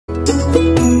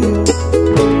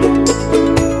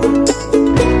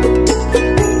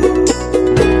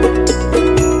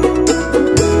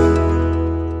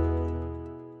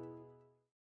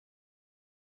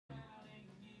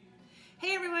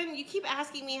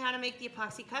how to make the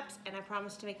epoxy cups, and I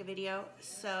promised to make a video,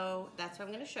 so that's what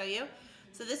I'm going to show you.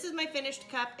 So this is my finished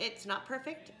cup. It's not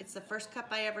perfect. It's the first cup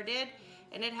I ever did,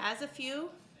 and it has a few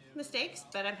mistakes,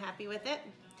 but I'm happy with it.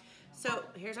 So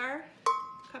here's our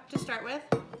cup to start with.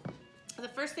 The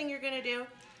first thing you're going to do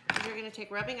is you're going to take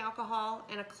rubbing alcohol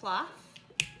and a cloth,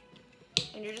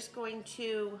 and you're just going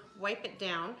to wipe it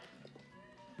down.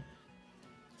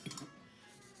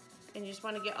 And you just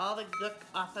want to get all the gook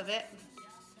off of it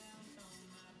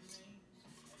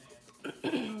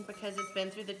because it's been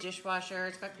through the dishwasher,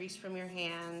 it's got grease from your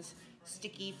hands,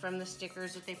 sticky from the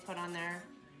stickers that they put on there.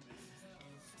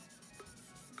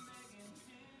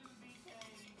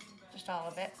 Just all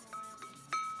of it.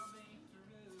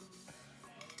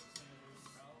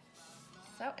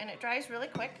 So, and it dries really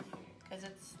quick because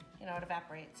it's, you know, it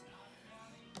evaporates.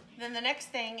 Then the next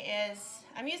thing is,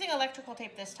 I'm using electrical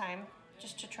tape this time,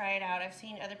 just to try it out. I've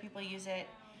seen other people use it,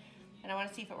 and I want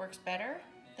to see if it works better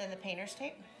than the painter's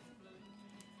tape.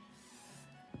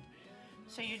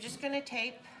 So you're just going to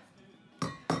tape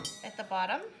at the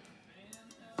bottom,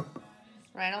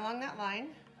 right along that line.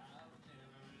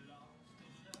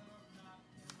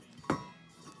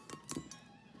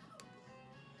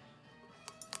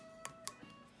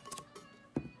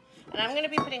 And I'm going to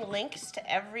be putting links to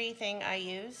everything I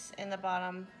use in the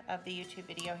bottom of the YouTube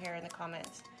video here in the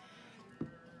comments.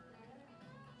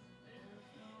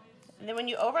 And then when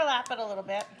you overlap it a little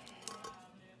bit,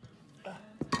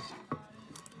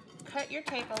 cut your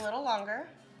tape a little longer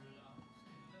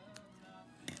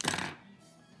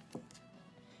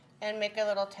and make a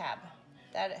little tab.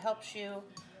 That helps you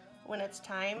when it's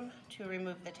time to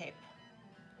remove the tape.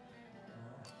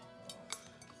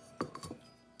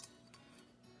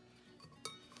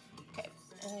 Okay,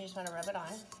 and you just want to rub it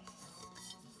on.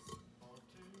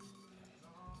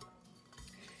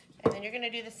 And then you're going to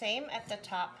do the same at the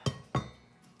top.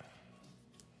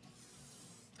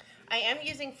 I am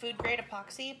using food grade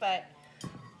epoxy, but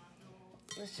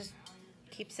this just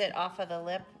keeps it off of the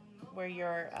lip where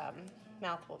your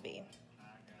mouth will be.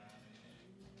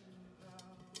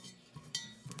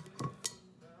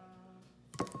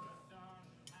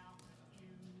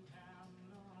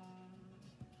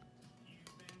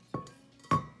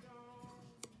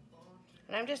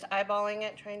 And I'm just eyeballing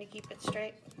it, trying to keep it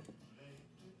straight.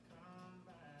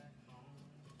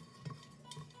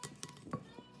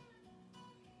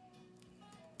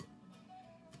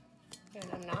 And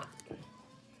I'm not,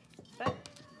 but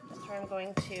that's where I'm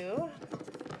going to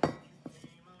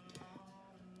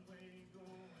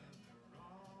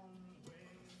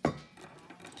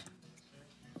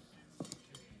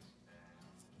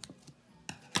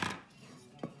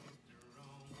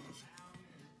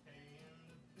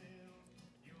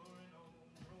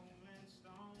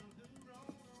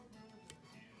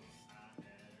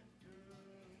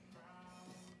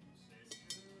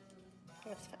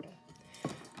that's fine.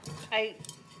 I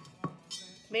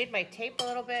made my tape a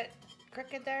little bit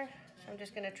crooked there, so I'm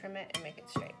just going to trim it and make it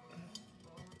straight.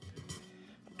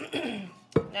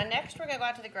 Now next we're going to go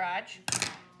out to the garage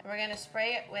and we're going to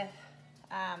spray it with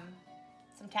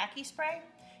some tacky spray.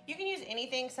 You can use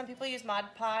anything. Some people use Mod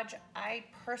Podge. I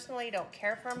personally don't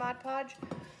care for Mod Podge.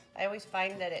 I always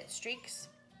find that it streaks,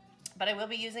 but I will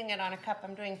be using it on a cup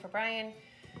I'm doing for Brian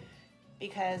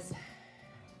because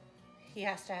he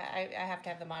has to, I have to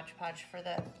have the Mod Podge for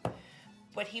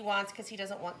what he wants because he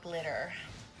doesn't want glitter,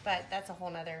 but that's a whole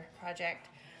nother project.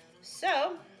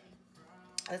 So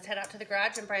let's head out to the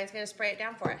garage and Brian's going to spray it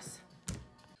down for us.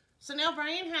 So now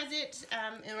Brian has it,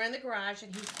 and we're in the garage,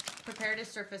 and he's prepared his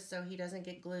surface so he doesn't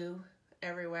get glue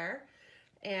everywhere.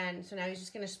 And so now he's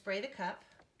just going to spray the cup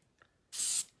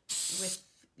with,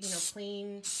 you know,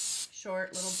 clean,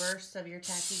 short little bursts of your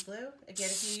tacky glue. Again,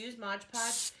 if you use Mod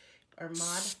Podge, you're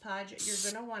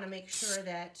going to want to make sure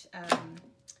that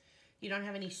you don't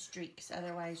have any streaks.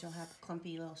 Otherwise, you'll have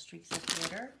clumpy little streaks of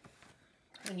glitter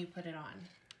when you put it on.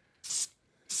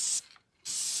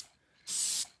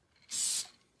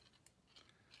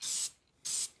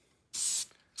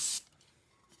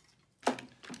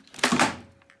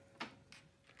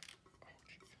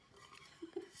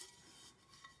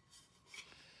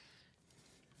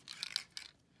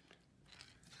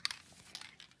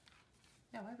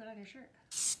 Yeah, wipe it on your shirt.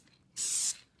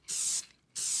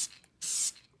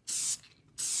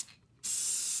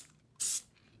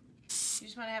 You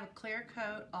just want to have a clear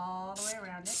coat all the way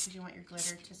around it because you want your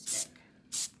glitter to stick.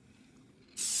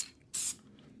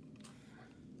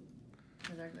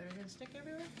 Is our glitter going to stick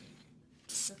everywhere?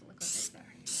 Doesn't look like it's there.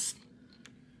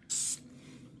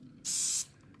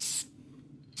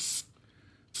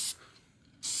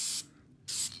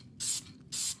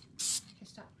 Okay,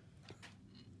 stop.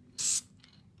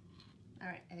 All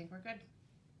right, I think we're good.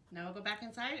 Now we'll go back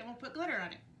inside and we'll put glitter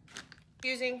on it.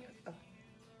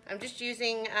 I'm just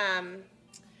using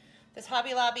this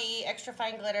Hobby Lobby extra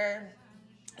fine glitter.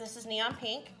 This is neon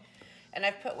pink, and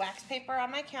I've put wax paper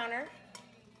on my counter,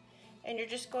 and you're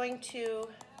just going to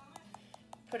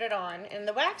put it on. And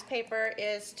the wax paper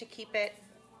is to keep it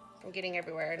from getting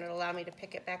everywhere, and it'll allow me to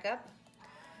pick it back up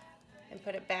and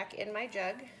put it back in my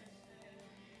jug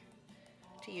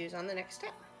to use on the next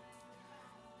step.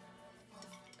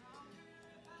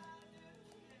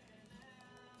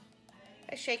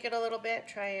 I shake it a little bit,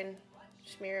 try and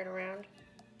smear it around.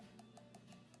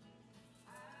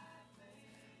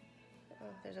 Oh,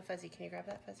 there's a fuzzy. Can you grab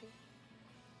that fuzzy?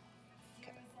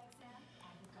 Okay.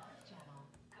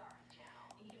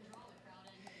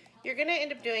 You're going to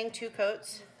end up doing 2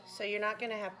 coats, so you're not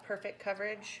going to have perfect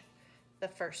coverage the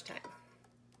first time.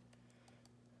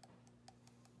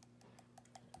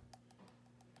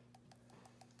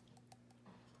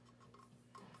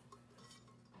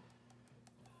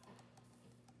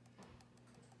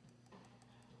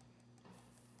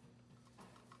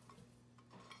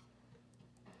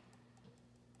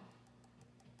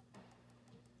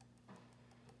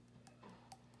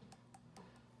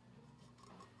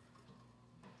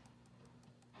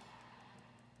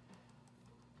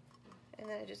 And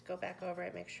then I just go back over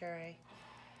it, make sure I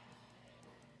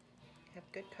have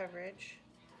good coverage.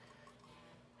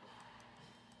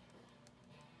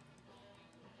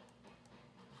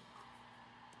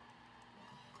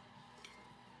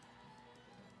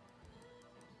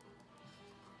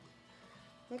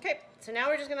 Okay, so now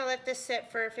we're just gonna let this sit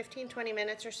for 15-20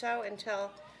 minutes or so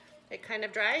until it kind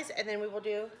of dries, and then we will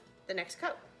do the next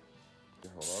coat.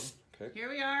 Hold on, okay. Here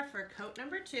we are for coat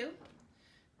number 2.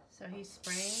 So he's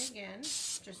spraying again,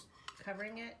 just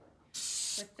covering it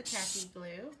with the tacky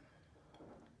glue.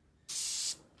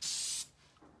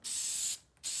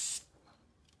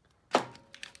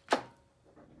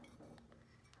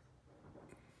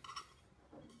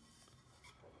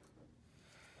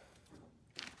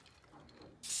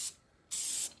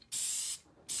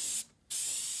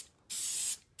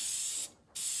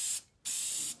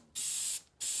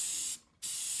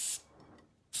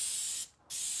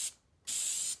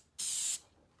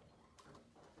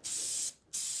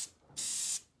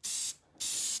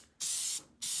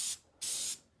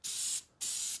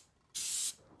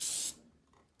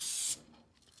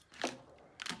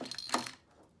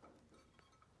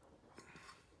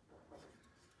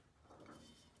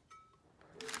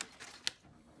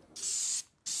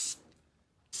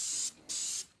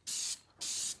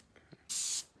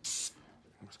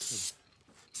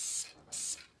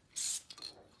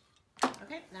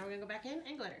 Okay, now we're gonna go back in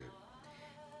and glitter.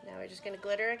 Now we're just gonna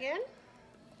glitter again.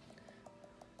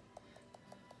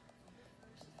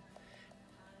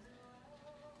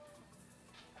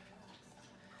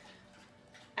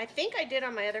 I think I did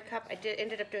on my other cup,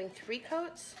 ended up doing 3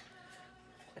 coats,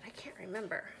 but I can't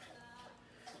remember.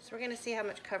 So we're gonna see how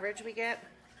much coverage we get.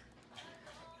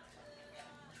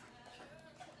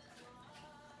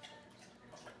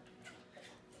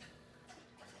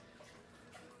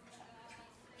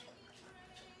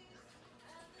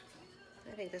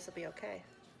 I think this will be okay.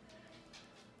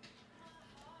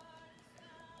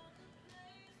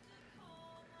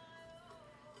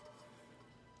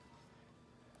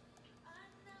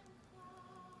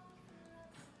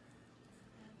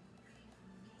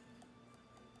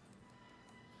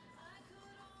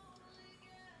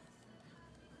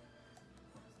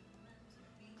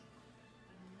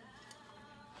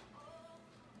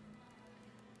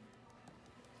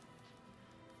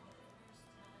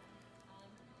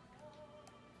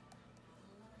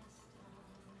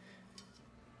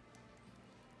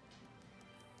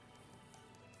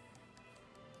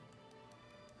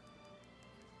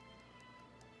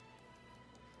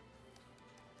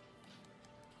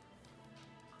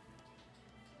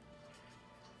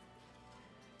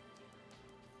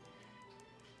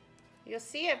 You'll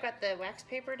see I've got the wax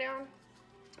paper down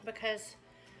because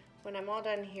when I'm all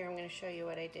done here, I'm going to show you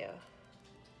what I do.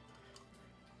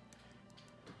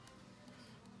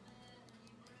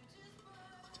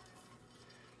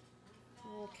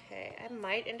 Okay, I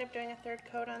might end up doing a 3rd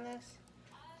coat on this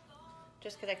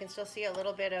just because I can still see a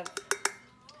little bit of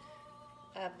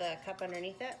the cup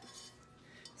underneath it.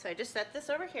 So I just set this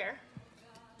over here,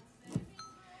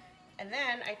 and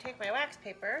then I take my wax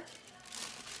paper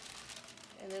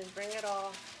and then bring it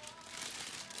all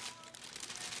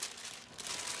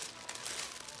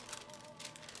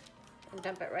and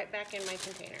dump it right back in my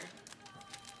container.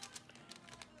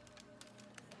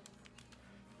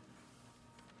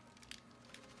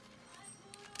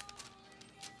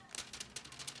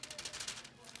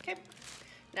 Okay,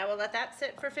 now we'll let that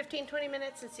sit for 15-20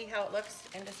 minutes and see how it looks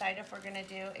and decide if we're gonna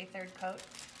do a third coat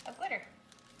of glitter.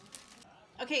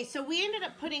 Okay, so we ended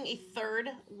up putting a third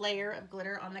layer of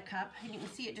glitter on the cup, and you can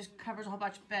see it just covers a whole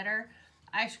bunch better.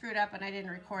 I screwed up and I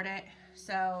didn't record it,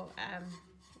 so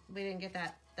we didn't get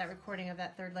that recording of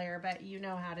that third layer, but you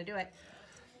know how to do it.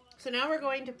 So now we're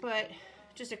going to put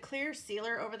just a clear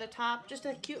sealer over the top, just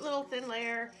a cute little thin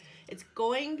layer. It's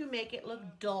going to make it look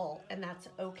dull, and that's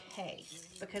okay,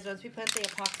 because once we put the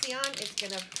epoxy on, it's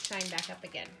gonna shine back up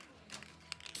again.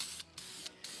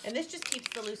 And this just keeps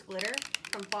the loose glitter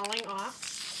from falling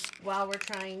off while we're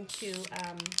trying to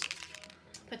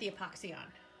put the epoxy on.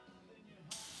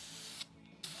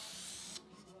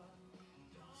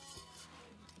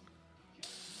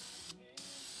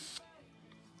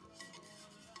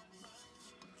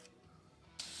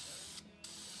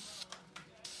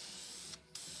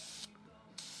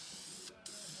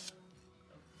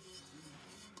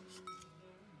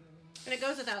 And it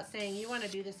goes without saying, you want to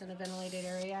do this in a ventilated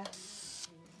area.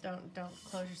 Don't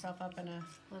close yourself up in a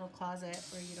little closet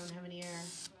where you don't have any air.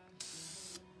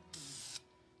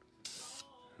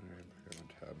 Alright, put it on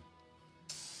tab.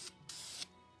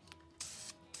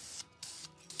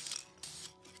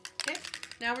 Okay,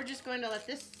 now we're just going to let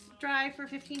this dry for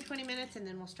 15-20 minutes and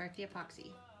then we'll start the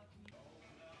epoxy.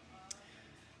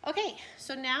 Okay,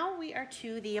 so now we are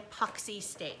to the epoxy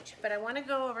stage, but I want to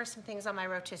go over some things on my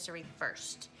rotisserie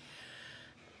first.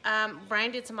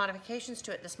 Brian did some modifications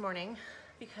to it this morning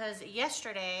because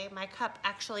yesterday my cup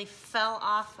actually fell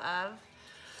off of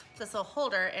this little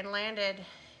holder and landed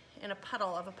in a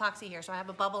puddle of epoxy here. So I have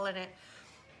a bubble in it,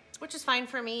 which is fine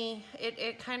for me.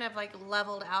 It kind of like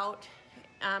leveled out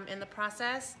in the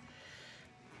process,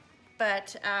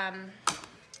 but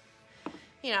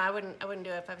you know, I wouldn't do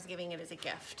it if I was giving it as a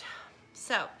gift.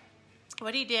 So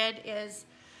what he did is,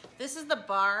 this is the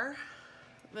bar.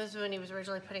 This was when he was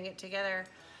originally putting it together,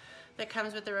 that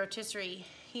comes with the rotisserie.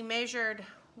 He measured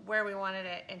where we wanted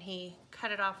it and he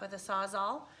cut it off with a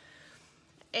Sawzall.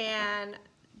 And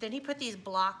then he put these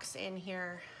blocks in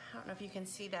here. I don't know if you can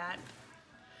see that,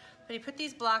 but he put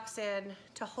these blocks in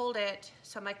to hold it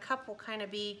so my cup will kind of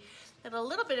be at a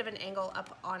little bit of an angle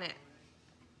up on it.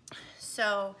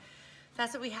 So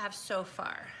that's what we have so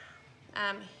far.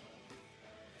 I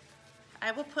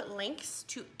will put links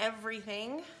to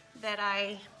everything that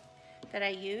I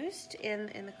used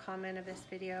in the comment of this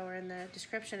video or in the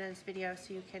description of this video,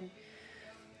 so you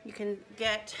can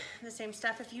get the same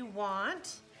stuff if you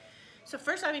want. So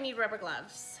first we need rubber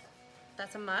gloves.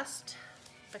 That's a must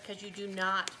because you do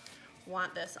not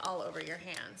want this all over your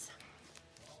hands.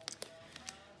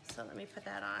 So let me put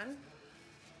that on.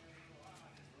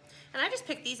 And I just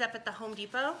picked these up at the Home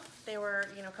Depot. They were,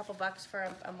 you know, a couple bucks for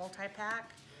a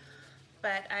multi-pack.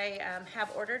 But I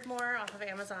have ordered more off of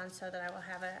Amazon so that I will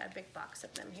have a big box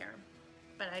of them here.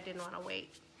 But I didn't want to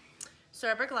wait. So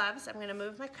rubber gloves, I'm going to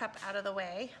move my cup out of the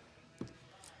way.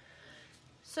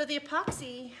 So the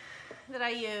epoxy that I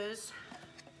use,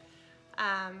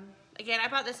 again, I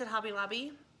bought this at Hobby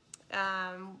Lobby. It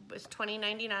was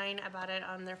 $20.99. I bought it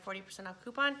on their 40% off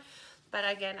coupon. But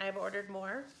again, I've ordered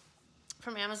more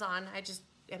from Amazon. I just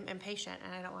am impatient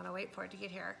and I don't want to wait for it to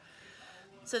get here.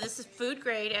 So this is food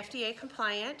grade, FDA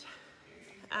compliant.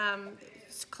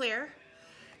 It's clear.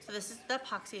 So this is the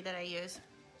epoxy that I use.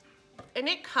 And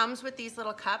it comes with these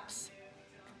little cups,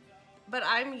 but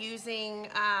I'm using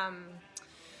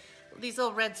these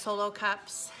little red Solo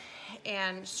cups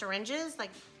and syringes, like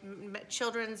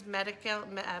children's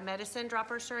medicine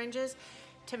dropper syringes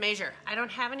to measure. I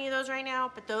don't have any of those right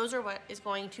now, but those are what is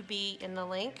going to be in the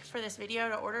link for this video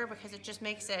to order because it just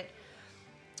makes it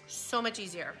so much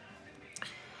easier.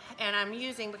 And I'm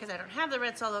using, because I don't have the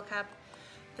red Solo cup,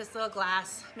 this little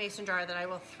glass mason jar that I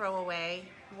will throw away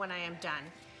when I am done.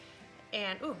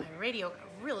 And, ooh, my radio got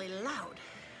really loud.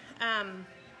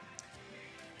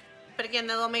 But again,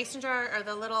 the little mason jar, or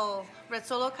the little red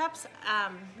Solo cups,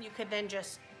 you could then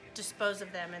just dispose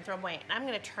of them and throw them away. And I'm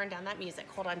gonna turn down that music.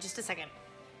 Hold on just a second.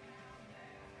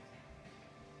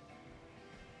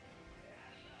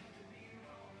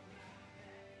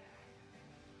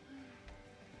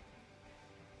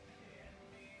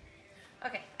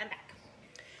 Okay, I'm back.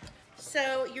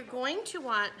 So you're going to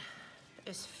want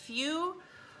as few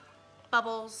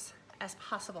bubbles as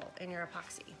possible in your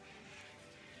epoxy.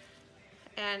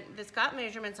 And it's got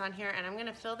measurements on here, and I'm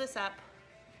gonna fill this up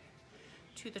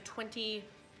to the 25.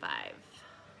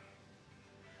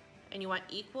 And you want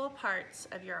equal parts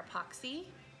of your epoxy,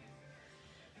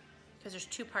 because there's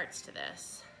 2 parts to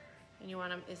this. And you want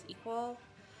them as equal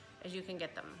as you can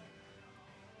get them.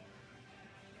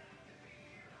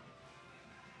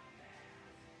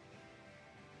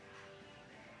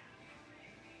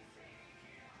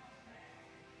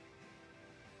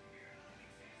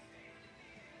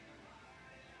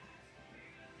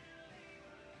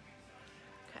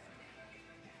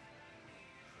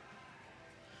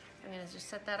 just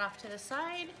set that off to the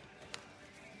side.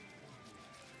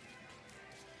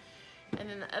 And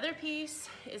then the other piece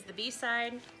is the B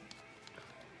side.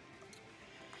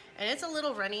 And it's a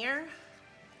little runnier.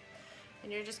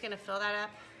 And you're just gonna fill that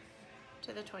up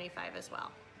to the 25 as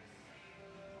well.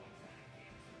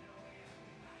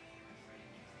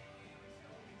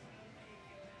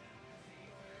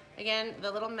 Again, the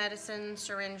little medicine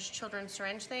syringe, children's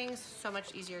syringe things, so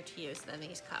much easier to use than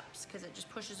these cups because it just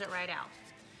pushes it right out.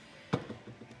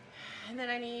 And then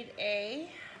I need a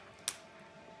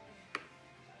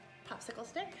popsicle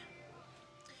stick.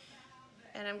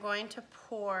 And I'm going to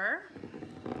pour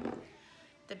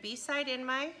the B side in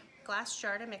my glass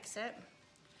jar to mix it.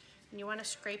 And you want to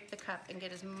scrape the cup and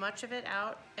get as much of it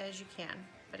out as you can.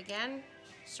 But again,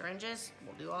 syringes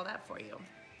will do all that for you.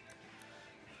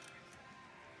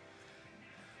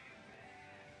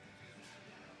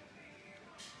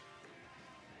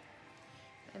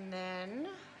 And then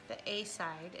the A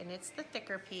side, and it's the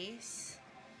thicker piece.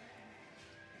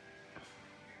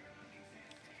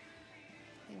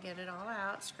 And get it all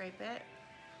out, scrape it.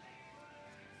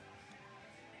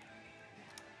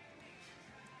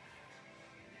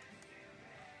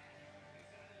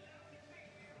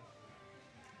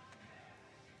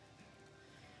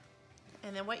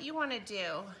 And then what you want to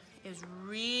do is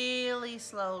really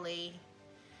slowly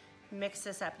mix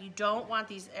this up. You don't want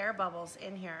these air bubbles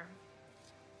in here.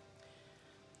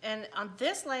 And on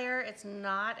this layer, it's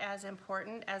not as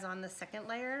important as on the second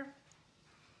layer.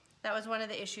 That was one of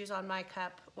the issues on my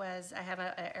cup, was I have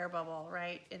an air bubble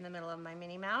right in the middle of my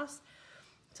Minnie Mouse.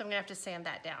 So I'm gonna have to sand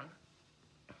that down.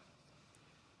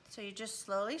 So you just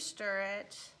slowly stir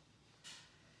it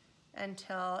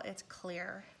until it's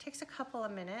clear. It takes a couple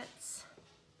of minutes.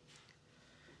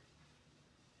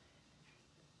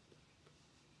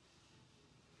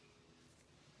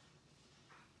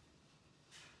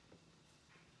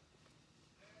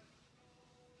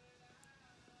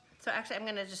 So actually, I'm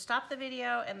gonna just stop the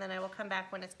video and then I will come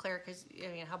back when it's clear, because I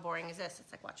mean, how boring is this?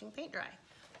 It's like watching paint dry.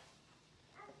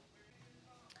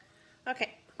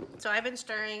 Okay, so I've been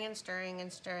stirring and stirring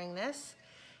and stirring this,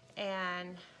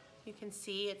 and you can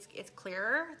see it's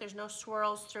clearer. There's no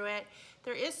swirls through it.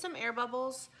 There is some air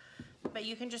bubbles, but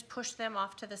you can just push them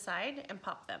off to the side and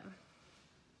pop them.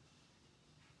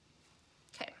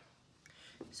 Okay,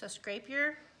 so scrape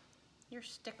your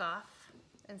stick off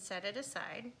and set it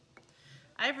aside.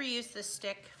 I've reused this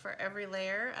stick for every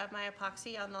layer of my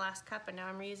epoxy on the last cup, and now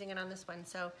I'm reusing it on this one.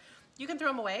 So you can throw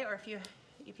them away, or if you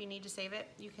need to save it,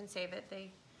 you can save it.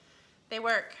 They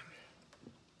work.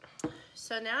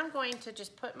 So now I'm going to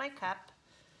just put my cup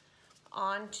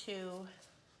onto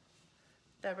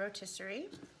the rotisserie.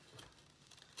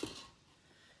 And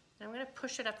I'm going to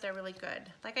push it up there really good.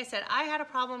 Like I said, I had a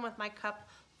problem with my cup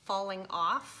falling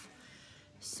off,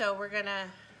 so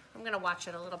I'm gonna watch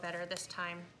it a little better this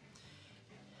time.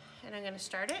 And I'm gonna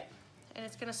start it, and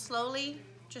it's gonna slowly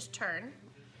just turn.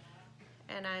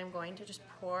 And I'm going to just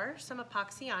pour some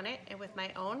epoxy on it, and with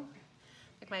my own,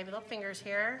 like my little fingers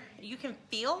here, you can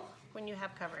feel when you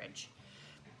have coverage.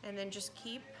 And then just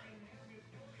keep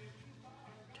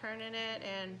turning it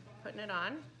and putting it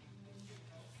on.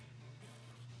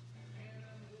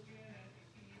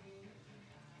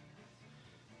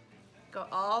 Go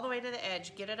all the way to the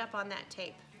edge, get it up on that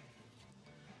tape.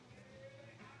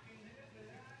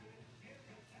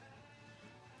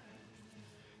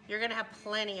 You're gonna have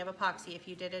plenty of epoxy if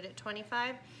you did it at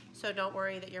 25, so don't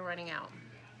worry that you're running out.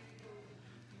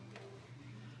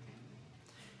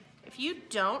 If you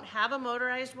don't have a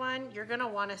motorized one, you're gonna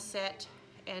wanna sit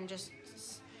and just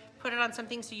put it on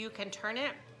something so you can turn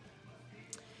it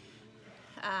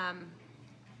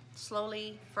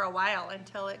slowly for a while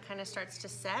until it kind of starts to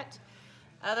set.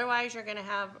 Otherwise, you're gonna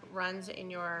have runs in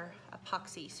your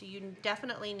epoxy, so you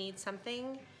definitely need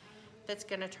something that's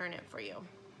gonna turn it for you.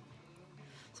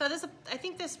 So this, I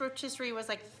think this rotisserie was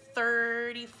like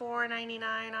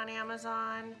 $34.99 on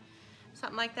Amazon,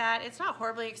 something like that. It's not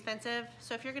horribly expensive,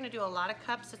 so if you're gonna do a lot of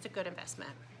cups, it's a good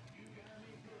investment.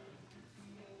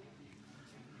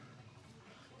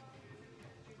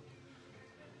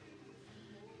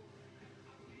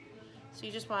 So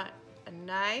you just want a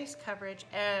nice coverage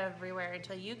everywhere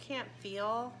until you can't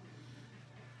feel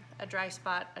a dry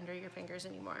spot under your fingers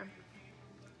anymore.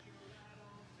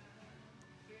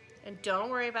 And don't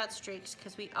worry about streaks,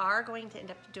 because we are going to end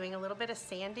up doing a little bit of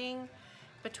sanding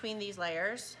between these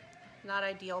layers. Not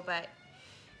ideal, but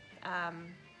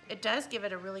it does give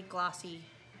it a really glossy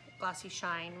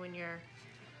shine when you're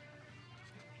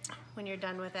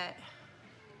done with it.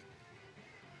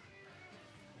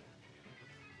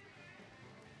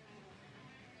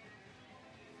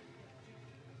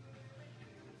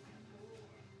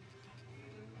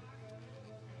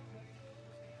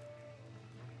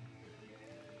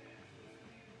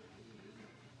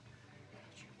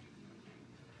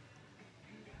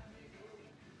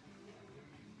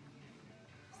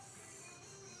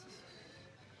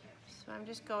 So I'm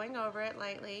just going over it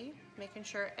lightly, making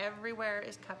sure everywhere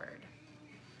is covered.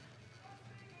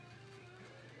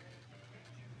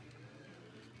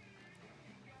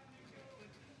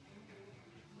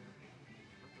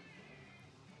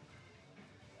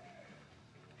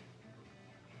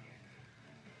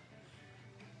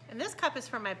 And this cup is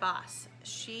for my boss.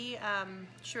 She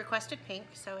requested pink,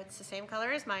 so it's the same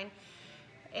color as mine.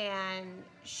 And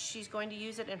she's going to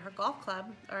use it in her golf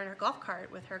club, or in her golf cart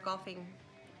with her golfing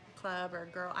club or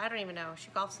girl. I don't even know.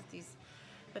 She golfs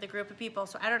with a group of people,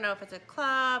 so I don't know if it's a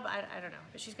club. I don't know.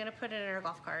 But she's going to put it in her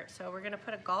golf cart. So we're going to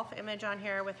put a golf image on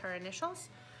here with her initials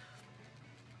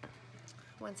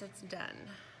once it's done.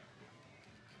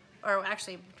 Or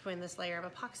actually, between this layer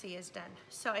of epoxy is done.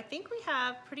 So I think we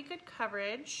have pretty good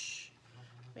coverage.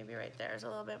 Maybe right there is a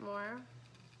little bit more.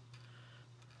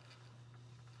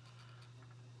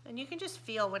 And you can just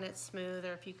feel when it's smooth,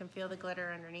 or if you can feel the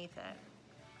glitter underneath it.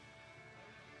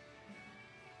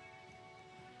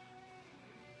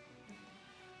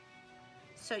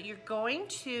 So you're going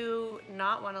to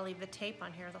not want to leave the tape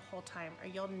on here the whole time, or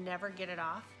you'll never get it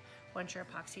off once your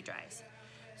epoxy dries.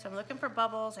 So I'm looking for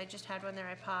bubbles. I just had one there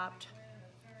I popped.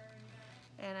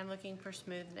 And I'm looking for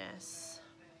smoothness.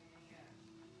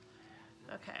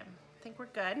 Okay, I think we're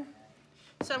good.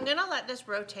 So I'm gonna let this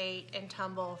rotate and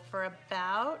tumble for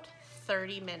about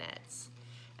 30 minutes.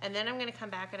 And then I'm gonna come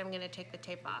back and I'm gonna take the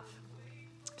tape off.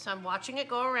 So I'm watching it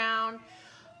go around,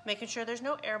 making sure there's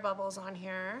no air bubbles on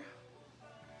here.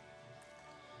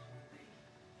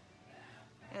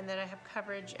 And that I have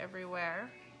coverage everywhere.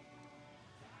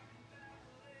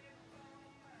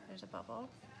 There's a bubble.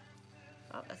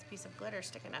 Oh, that's a piece of glitter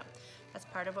sticking up. That's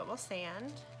part of what we'll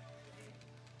sand.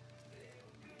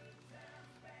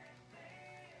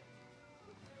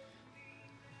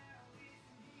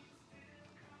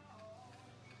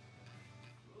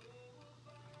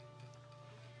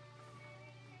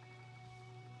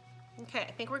 Okay,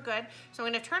 I think we're good. So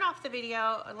I'm going to turn off the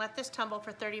video and let this tumble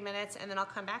for 30 minutes, and then I'll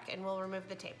come back and we'll remove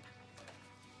the tape.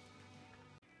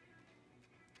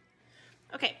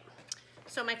 Okay,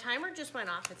 so my timer just went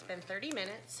off. It's been 30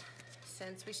 minutes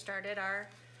since we started our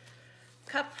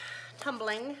cup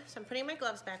tumbling. So I'm putting my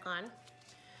gloves back on.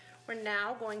 We're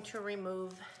now going to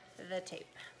remove the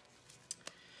tape.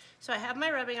 So I have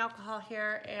my rubbing alcohol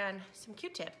here and some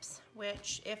Q-tips,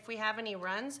 which if we have any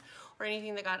runs or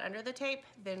anything that got under the tape,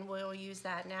 then we'll use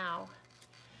that now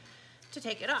to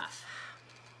take it off.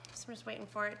 So I'm just waiting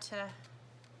for it to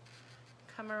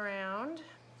come around.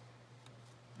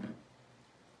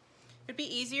 It'd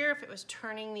be easier if it was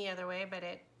turning the other way, but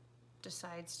it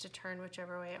decides to turn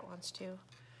whichever way it wants to.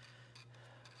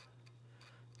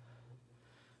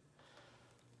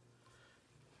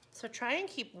 So try and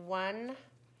keep one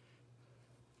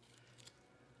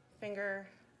finger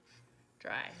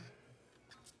dry.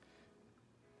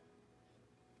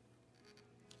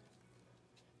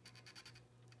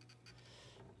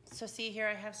 So see here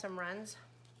I have some runs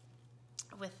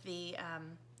with the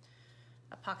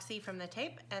epoxy from the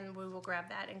tape, and we will grab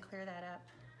that and clear that up.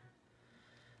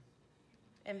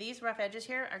 And these rough edges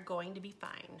here are going to be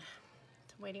fine.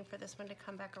 So I'm waiting for this one to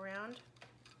come back around,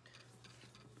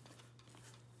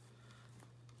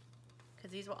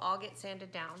 because these will all get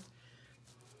sanded down.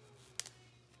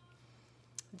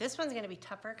 This one's going to be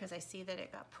tougher because I see that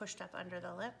it got pushed up under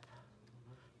the lip.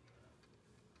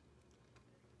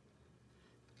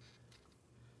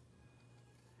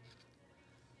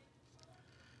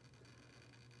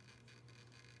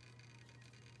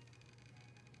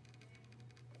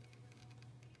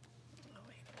 Oh,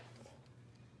 wait.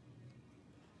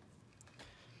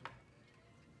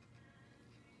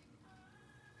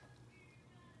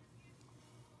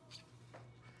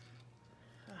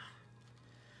 Ugh.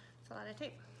 It's a lot of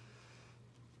tape.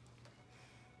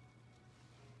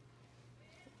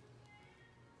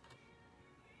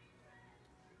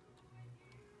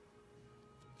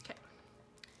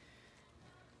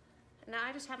 Now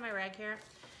I just have my rag here,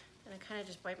 and I kind of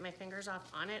just wipe my fingers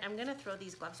off on it. I'm gonna throw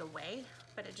these gloves away,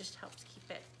 but it just helps keep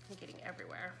it from getting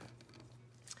everywhere.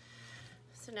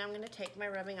 So now I'm gonna take my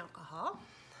rubbing alcohol,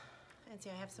 and see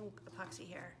I have some epoxy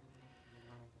here,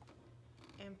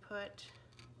 and put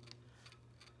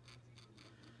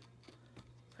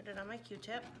it on my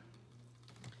Q-tip,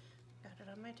 got it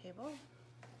on my table,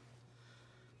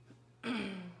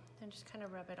 and just kind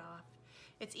of rub it off.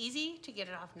 It's easy to get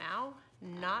it off now,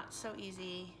 not so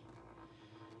easy,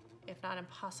 if not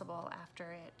impossible,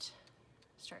 after it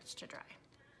starts to dry.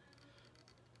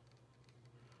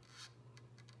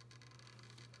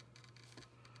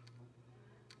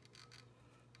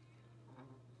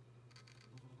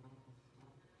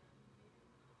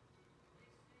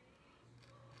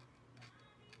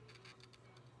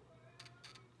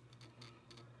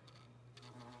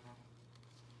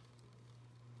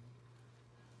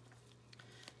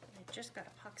 just got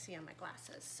epoxy on my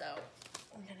glasses, so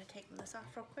I'm gonna take this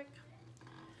off real quick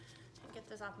and get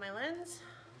this off my lens.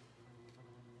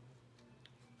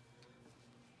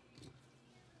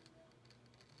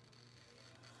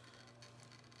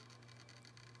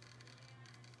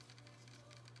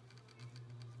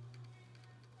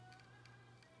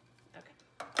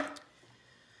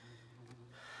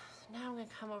 Now I'm going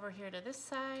to come over here to this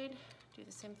side, do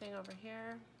the same thing over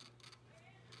here.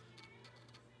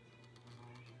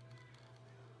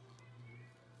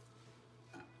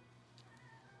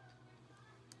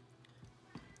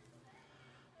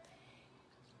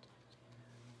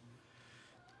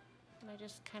 And I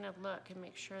just kind of look and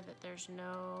make sure that there's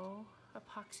no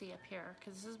epoxy up here,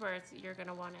 because this is where you're going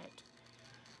to want it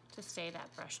to stay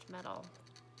that brushed metal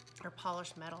or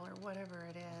polished metal or whatever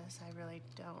it is. I really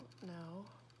don't know.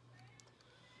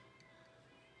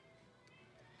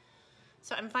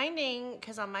 So I'm finding,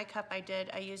 because on my cup I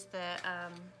used the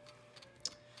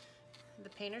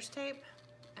painter's tape,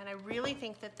 and I really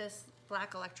think that this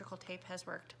black electrical tape has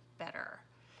worked better.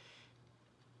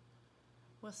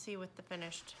 We'll see with the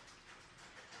finished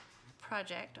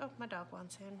project. Oh, my dog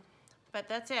wants in. But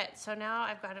that's it. So now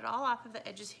I've got it all off of the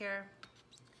edges here.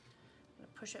 I'm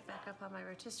gonna push it back up on my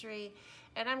rotisserie,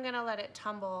 and I'm gonna let it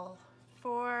tumble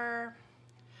for,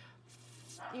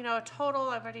 you know, a total,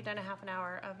 I've already done a half an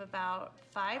hour, of about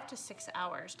 5 to 6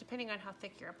 hours, depending on how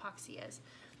thick your epoxy is.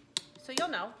 So you'll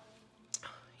know.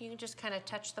 You can just kind of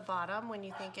touch the bottom when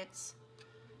you think it's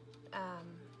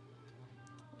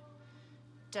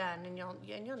done, and you'll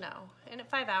know. And at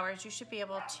 5 hours, you should be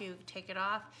able to take it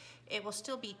off. It will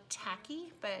still be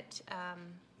tacky, but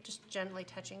just gently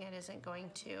touching it isn't going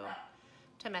to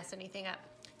mess anything up.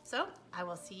 So I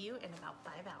will see you in about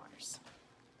 5 hours.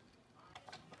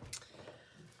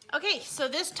 Okay, so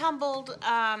this tumbled,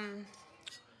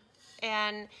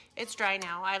 and it's dry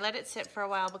now. I let it sit for a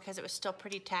while because it was still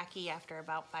pretty tacky after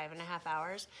about 5.5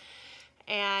 hours.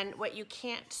 And what you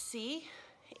can't see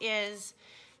is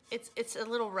it's a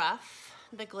little rough.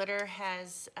 The glitter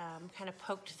has kind of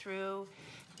poked through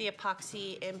the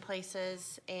epoxy in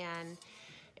places, and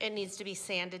it needs to be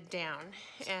sanded down.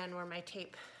 And where my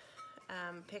tape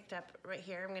picked up right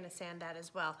here, I'm gonna sand that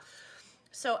as well.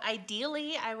 So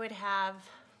ideally, I would have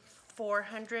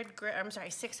 600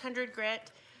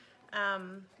 grit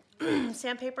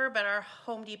sandpaper, but our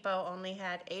Home Depot only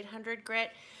had 800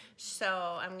 grit,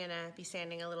 so I'm gonna be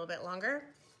sanding a little bit longer.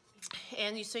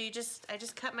 And I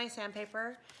just cut my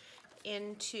sandpaper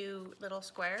into little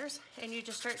squares, and you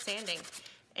just start sanding,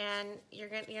 and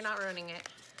you're not ruining it,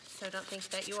 so don't think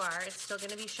that you are. It's still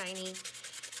gonna be shiny,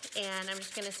 and I'm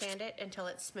just gonna sand it until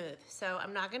it's smooth. So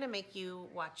I'm not gonna make you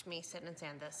watch me sit and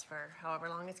sand this for however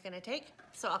long it's gonna take.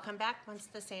 So I'll come back once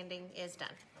the sanding is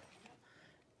done.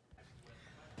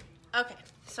 Okay,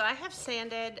 so I have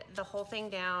sanded the whole thing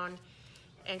down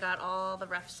and got all the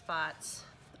rough spots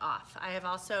off. I have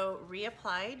also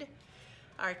reapplied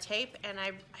our tape, and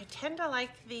I tend to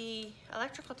like the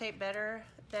electrical tape better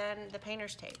than the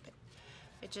painter's tape.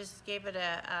 It just gave it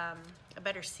a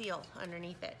better seal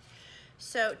underneath it.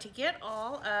 So to get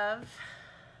all of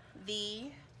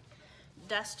the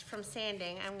dust from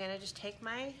sanding, I'm gonna just take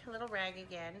my little rag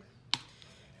again,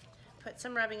 put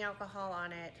some rubbing alcohol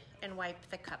on it, and wipe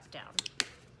the cup down.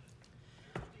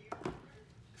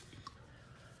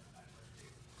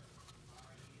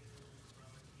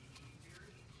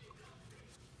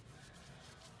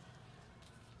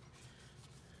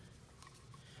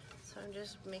 So I'm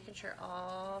just making sure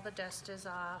all the dust is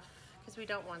off, because we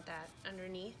don't want that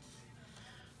underneath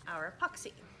our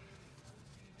epoxy.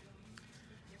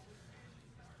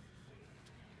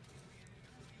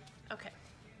 Okay.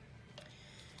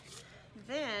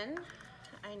 Then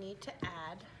I need to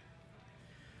add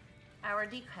our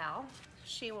decal.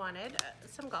 She wanted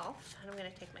some golf, and I'm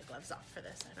going to take my gloves off for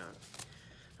this.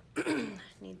 I don't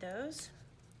need those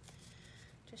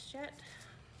just yet.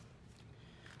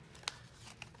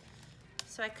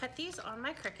 So I cut these on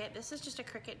my Cricut. This is just a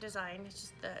Cricut design.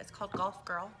 It's called Golf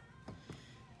Girl.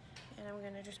 And I'm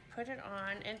gonna just put it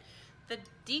on. And the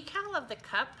decal of the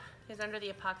cup is under the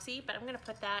epoxy, but I'm gonna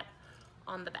put that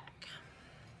on the back.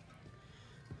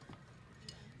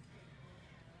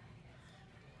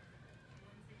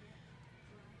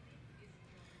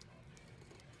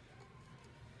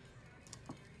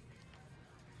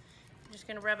 I'm just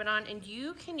gonna rub it on, and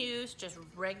you can use just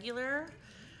regular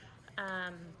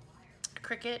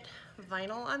Cricut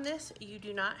vinyl on this. You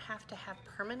do not have to have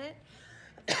permanent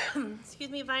excuse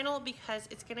me, vinyl, because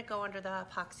it's gonna go under the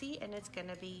epoxy and it's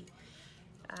gonna be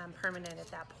permanent at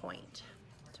that point.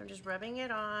 So I'm just rubbing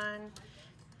it on,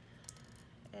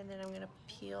 and then I'm gonna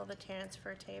peel the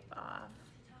transfer tape off.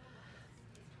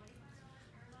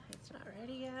 It's not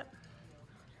ready yet.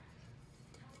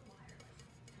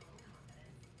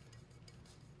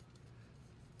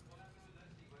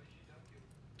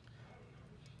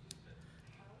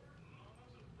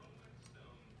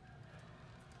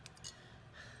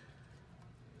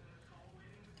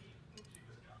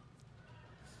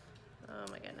 Oh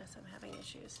my goodness, I'm having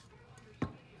issues.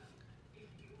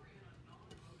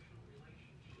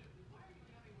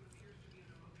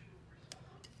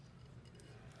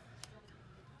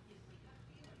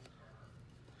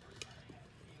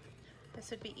 This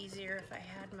would be easier if I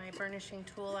had my burnishing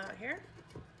tool out here.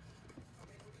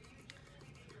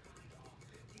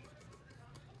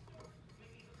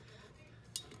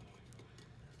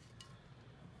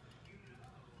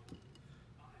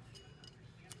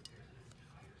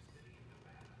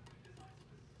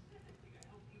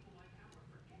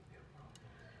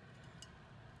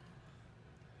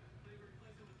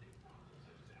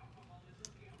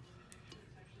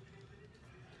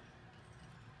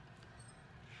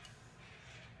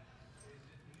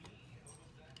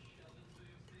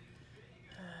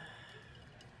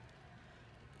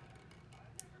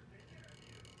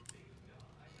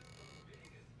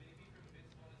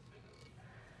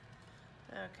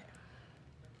 Okay.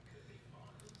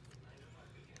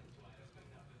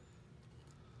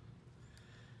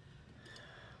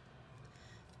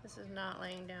 This is not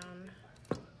laying down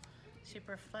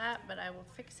super flat, but I will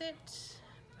fix it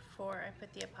before I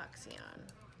put the epoxy on.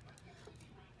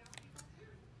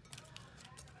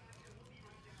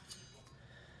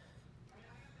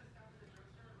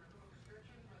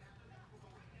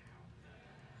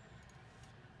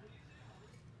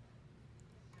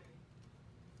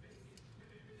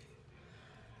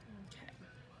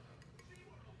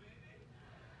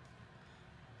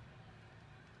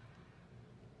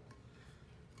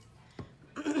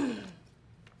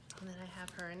 And then I have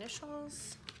her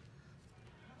initials.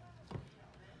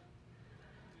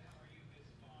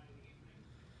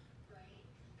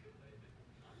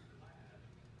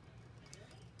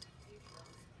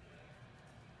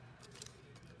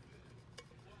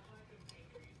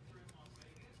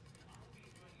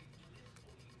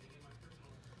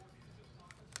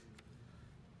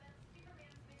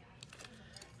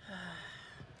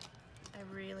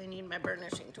 I really need my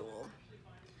burnishing tool.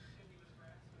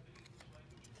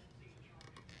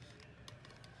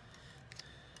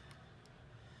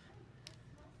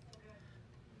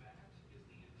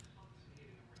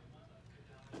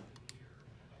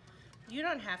 You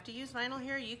don't have to use vinyl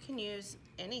here. You can use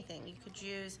anything. You could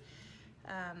use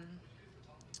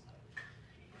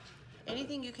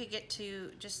anything you could get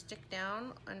to just stick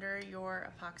down under your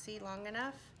epoxy long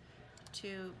enough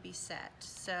to be set.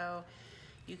 So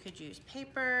you could use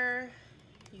paper,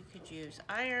 you could use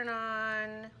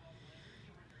iron-on,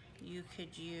 you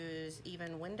could use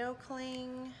even window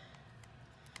cling.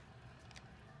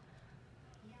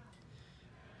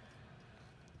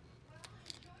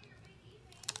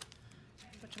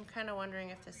 Which I'm kind of wondering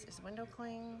if this is window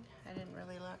cling. I didn't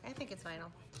really look. I think it's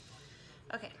vinyl.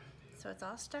 Okay, so it's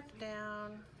all stuck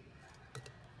down.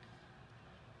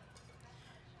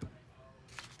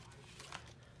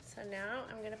 So now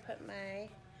I'm going to put my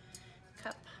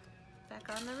cup back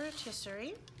on the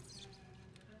rotisserie.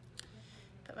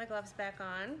 Put my gloves back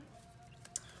on.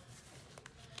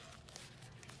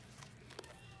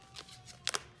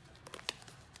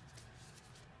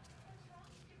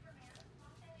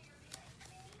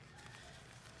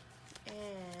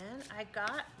 And I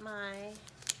got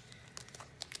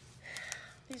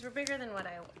these were bigger than what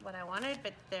I wanted,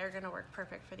 but they're gonna work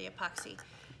perfect for the epoxy.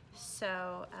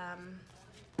 So I'm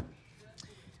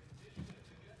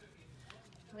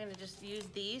gonna just use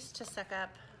these to suck up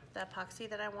the epoxy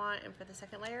that I want, and for the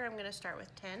second layer, I'm gonna start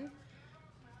with 10.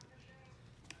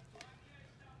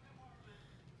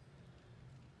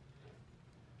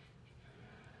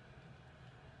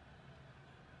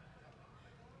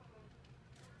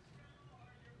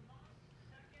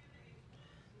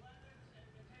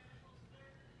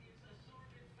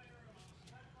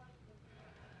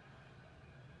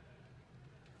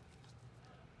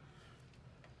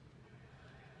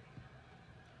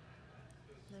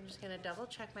 I'm just going to double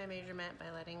check my measurement by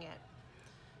letting it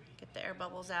get the air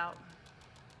bubbles out.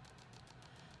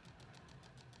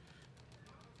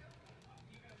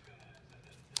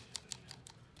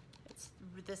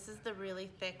 This is the really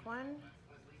thick one.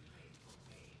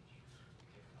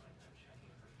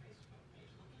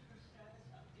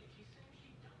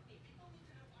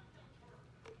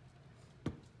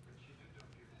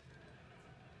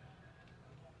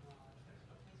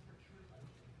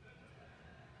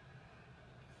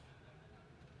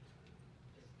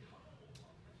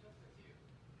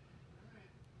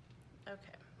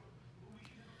 Okay.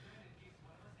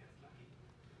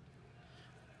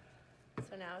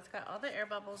 So now it's got all the air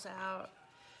bubbles out.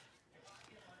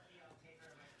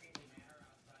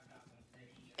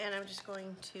 And I'm just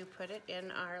going to put it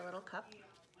in our little cup.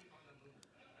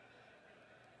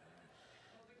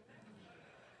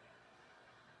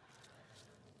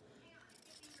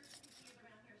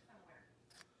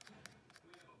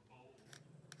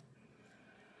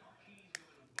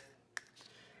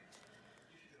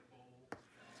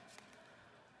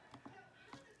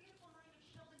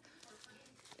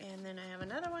 And then I have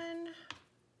another one.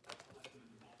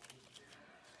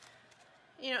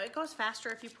 You know, it goes faster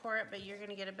if you pour it, but you're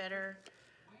gonna get a better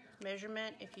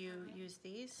measurement if you use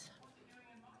these.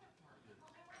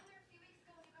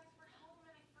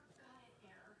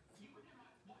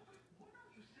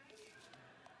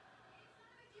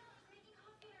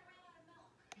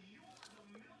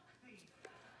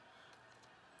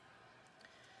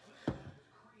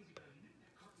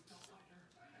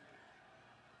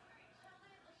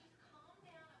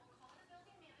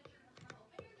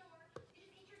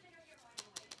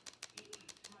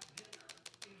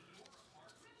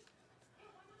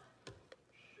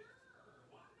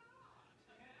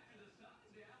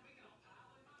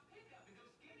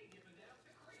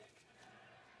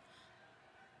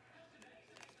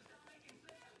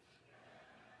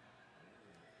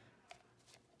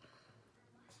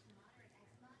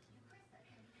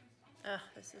 Ugh,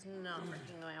 this is not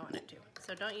working the way I want it to.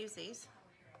 So don't use these.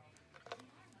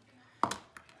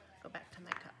 Go back to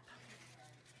my cup.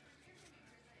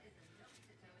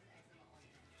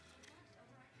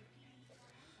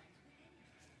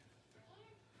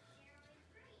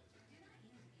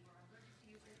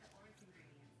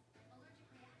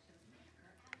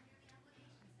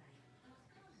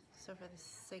 So for the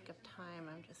sake of time,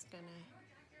 I'm just gonna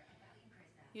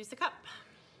use the cup.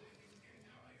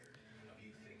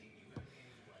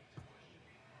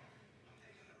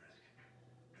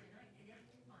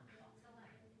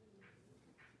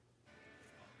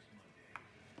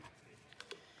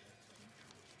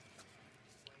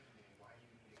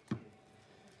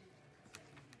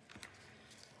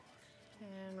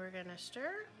 And we're gonna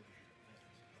stir.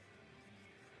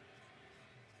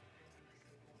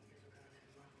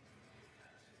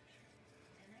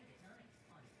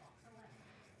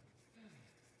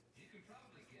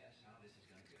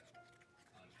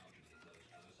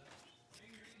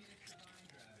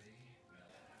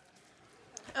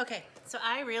 Okay, so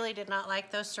I really did not like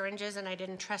those syringes and I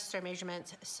didn't trust their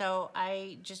measurements, so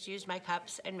I just used my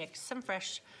cups and mixed some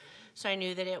fresh so I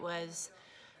knew that it was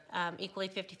equally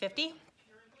 50-50.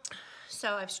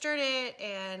 So I've stirred it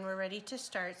and we're ready to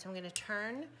start, so I'm going to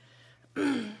turn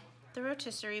the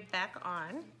rotisserie back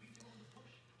on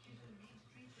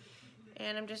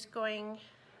and I'm just going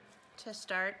to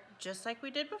start just like we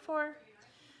did before,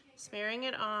 smearing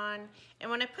it on.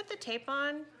 And when I put the tape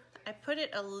on, I put it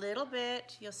a little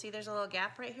bit, you'll see there's a little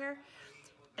gap right here,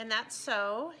 and that's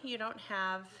so you don't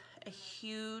have a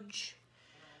huge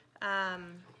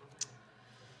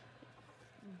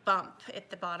bump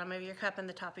at the bottom of your cup and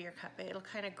the top of your cup. It'll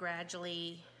kind of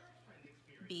gradually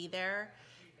be there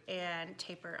and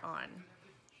taper on.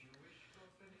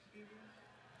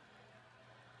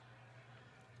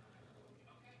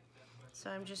 So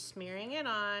I'm just smearing it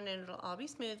on and it'll all be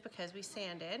smooth because we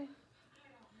sanded.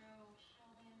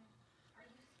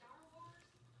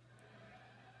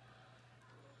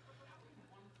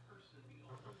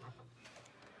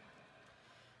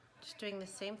 Just doing the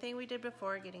same thing we did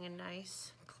before, getting a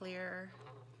nice, clear,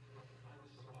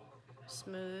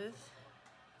 smooth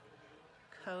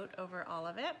coat over all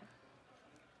of it.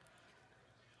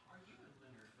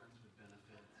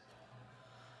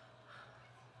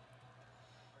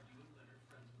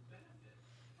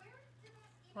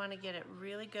 Want to get it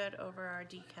really good over our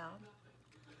decal.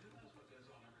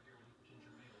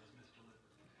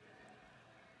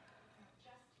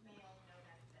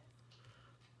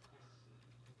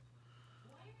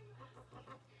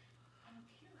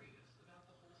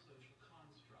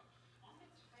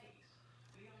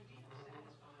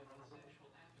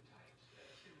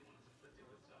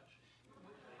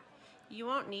 You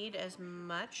won't need as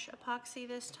much epoxy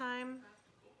this time.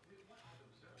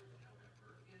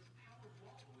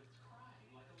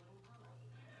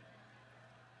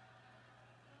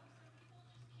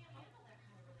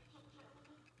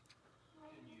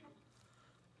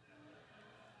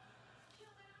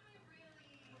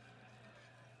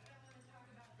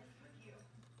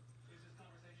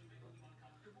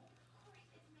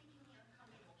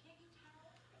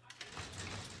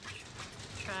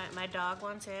 My dog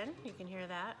wants in, you can hear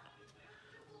that.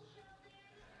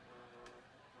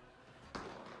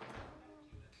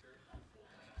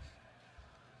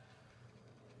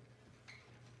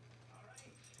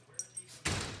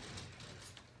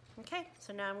 Okay,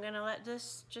 so now I'm gonna let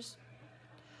this just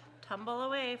tumble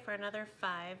away for another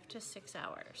 5 to 6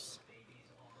 hours.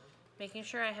 Making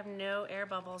sure I have no air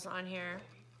bubbles on here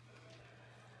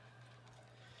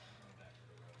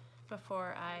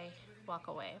before I walk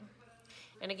away.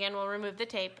 And again, we'll remove the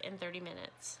tape in 30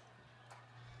 minutes.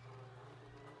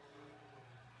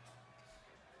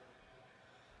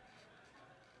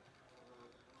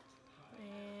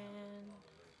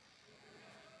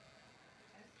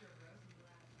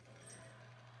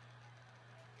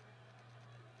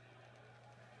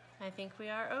 And I think we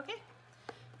are okay.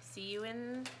 See you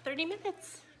in 30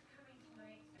 minutes.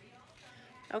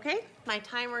 Okay, my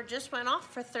timer just went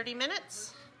off for 30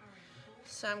 minutes.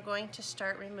 So I'm going to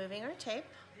start removing our tape.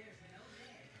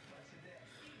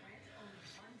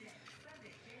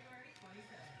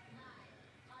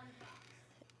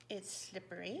 It's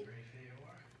slippery.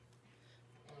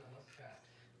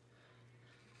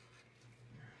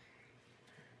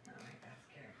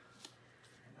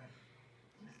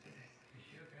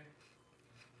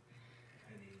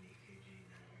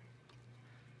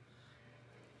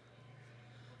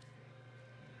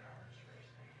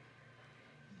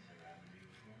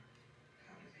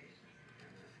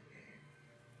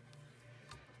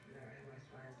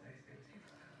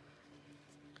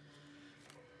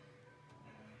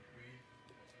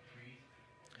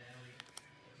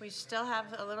 We still have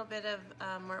a little bit of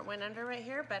where it went under right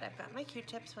here, but I've got my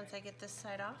Q-tips once I get this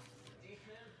side off.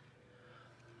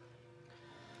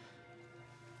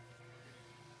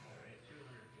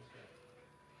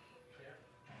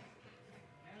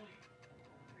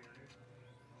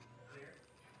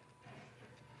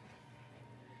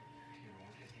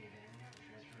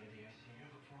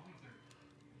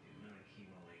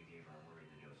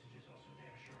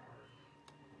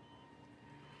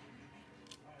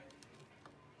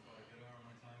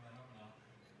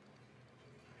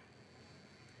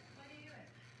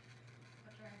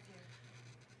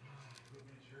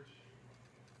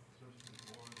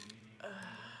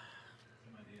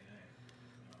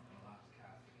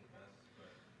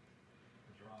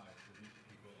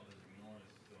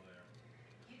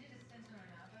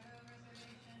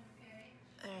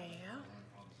 There you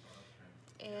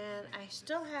go. And I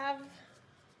still have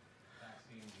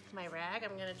my rag.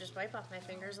 I'm gonna just wipe off my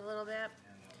fingers a little bit.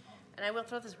 And I will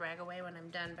throw this rag away when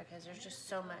I'm done because there's just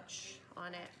so much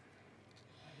on it.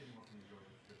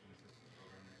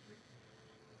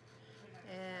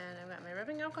 And I've got my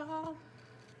rubbing alcohol.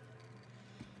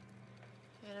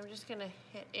 And I'm just gonna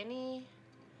hit any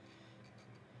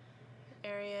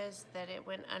areas that it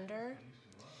went under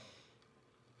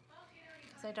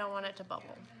because I don't want it to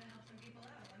bubble.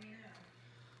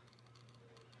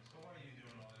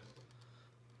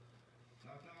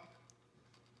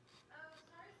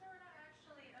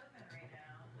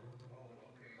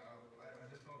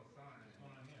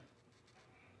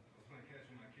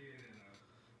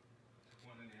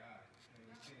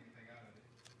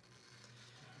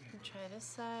 Try this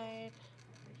side.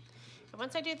 And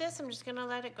once I do this, I'm just gonna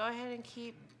let it go ahead and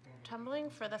keep tumbling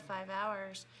for the 5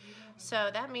 hours.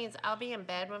 So that means I'll be in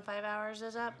bed when 5 hours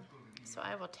is up. So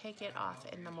I will take it off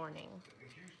in the morning.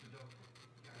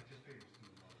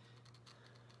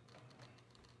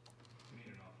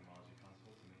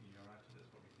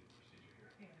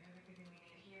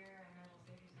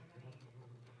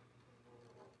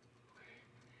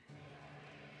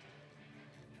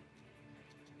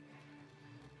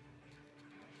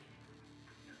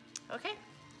 Okay,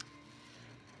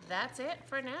 that's it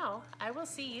for now. I will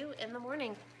see you in the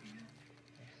morning.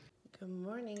 Good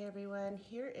morning, everyone.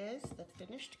 Here is the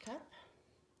finished cup.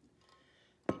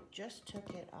 I just took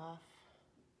it off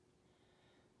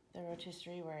the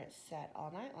rotisserie where it sat all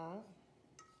night long.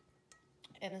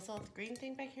 And this little green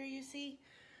thing back here you see,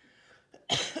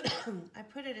 I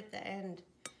put it at the end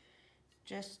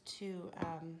just to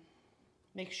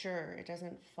make sure it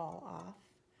doesn't fall off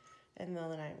in the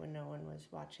middle of the night when no one was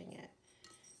watching it.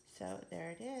 So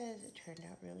there it is. It turned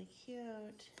out really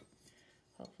cute.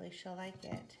 Hopefully she'll like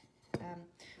it.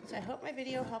 So I hope my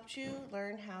video helped you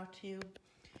learn how to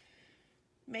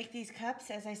make these cups.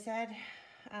 As I said,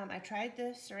 I tried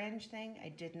the syringe thing. I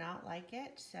did not like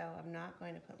it, so I'm not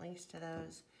going to put links to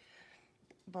those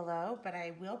below, but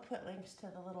I will put links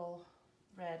to the little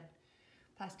red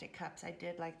plastic cups. I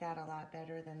did like that a lot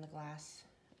better than the glass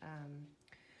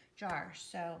jar.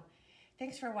 So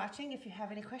thanks for watching. If you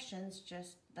have any questions,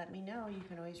 just let me know. You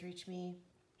can always reach me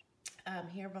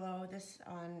here below this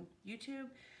on YouTube,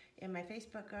 in my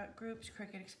Facebook groups,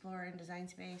 Cricut Explorer and Design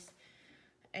Space,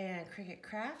 and Cricut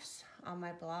Crafts, on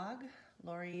my blog,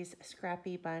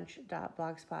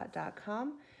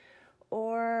 loriesscrappybunch.blogspot.com,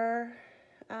 or,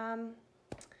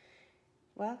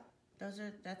 well,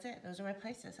 that's it. Those are my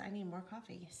places. I need more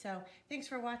coffee. So thanks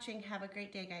for watching. Have a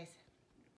great day, guys.